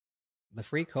the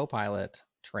free Copilot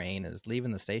train is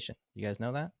leaving the station. You guys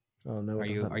know that? Oh no!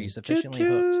 Are you sufficiently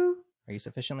hooked? Are you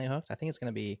sufficiently hooked? I think it's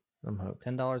going to be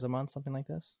 $10 a month, something like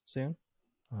this soon.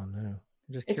 Oh no! I'm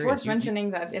just it's curious. worth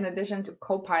mentioning that in addition to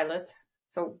Copilot,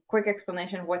 so quick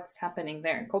explanation of what's happening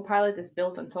there. Copilot is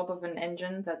built on top of an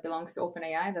engine that belongs to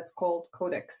OpenAI that's called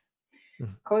Codex.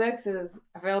 Codex is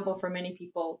available for many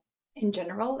people in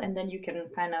general, and then you can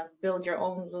kind of build your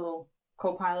own little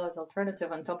Copilot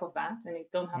alternative on top of that, and you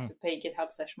don't have to pay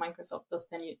GitHub/Microsoft those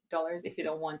 $10 if you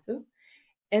don't want to.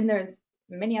 And there's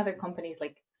many other companies,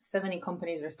 like 70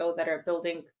 companies or so, that are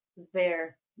building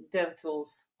their dev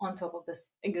tools on top of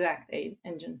this exact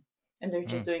engine, and they're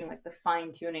just doing like the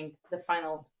fine tuning, the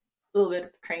final little bit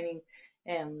of training,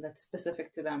 that's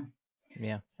specific to them.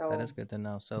 Yeah, so that is good to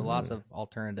know. So lots of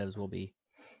alternatives will be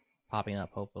popping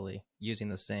up, hopefully, using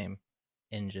the same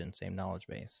engine, same knowledge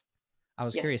base. I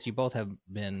was curious, you both have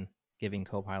been giving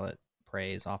Copilot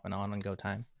praise off and on Go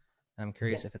Time. And I'm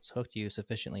curious if it's hooked you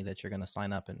sufficiently that you're going to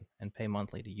sign up and pay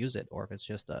monthly to use it, or if it's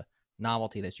just a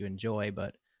novelty that you enjoy,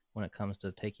 but when it comes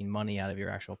to taking money out of your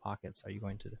actual pockets, are you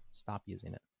going to stop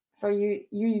using it? So you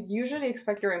usually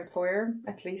expect your employer,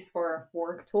 at least for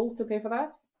work tools, to pay for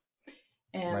that.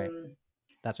 Right.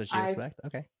 That's what you expect?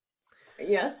 Okay.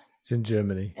 Yes. It's in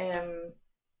Germany.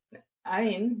 I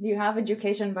mean, you have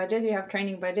education budget, you have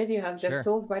training budget, you have dev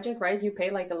tools budget, right? You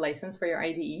pay like a license for your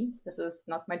IDE. This is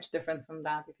not much different from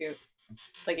that if you,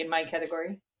 like in my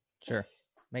category. Sure.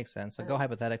 Makes sense. So go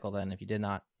hypothetical then. If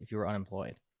you were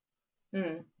unemployed,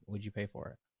 would you pay for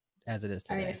it as it is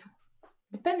today? I mean,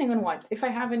 depending on what. If I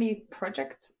have any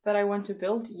project that I want to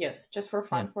build, yes. Just for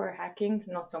fun, for hacking,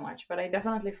 not so much. But I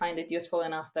definitely find it useful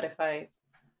enough that if I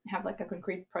have like a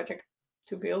concrete project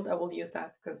to build, I will use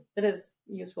that because it is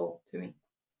useful to me.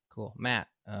 Cool. Matt,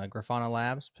 Grafana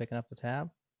Labs picking up the tab?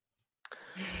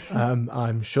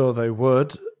 I'm sure they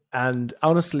would. And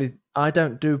honestly, I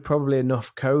don't do probably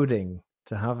enough coding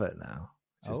to have it now.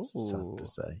 Just sad to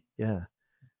say. Yeah.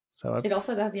 So it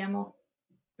also does YAML.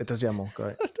 It does YAML,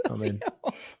 great.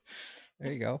 YAML.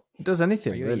 There you go. It does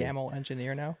anything. Are you really. a YAML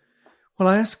engineer now? Well,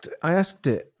 I asked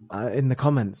it in the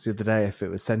comments the other day if it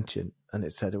was sentient, and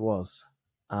it said it was.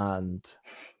 And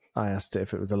I asked it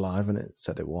if it was alive, and it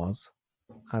said it was.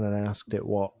 And then I asked it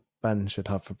what Ben should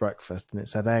have for breakfast, and it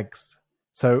said eggs.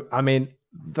 So, I mean,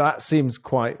 that seems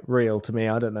quite real to me.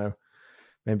 I don't know.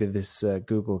 Maybe this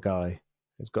Google guy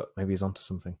maybe he's onto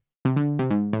something.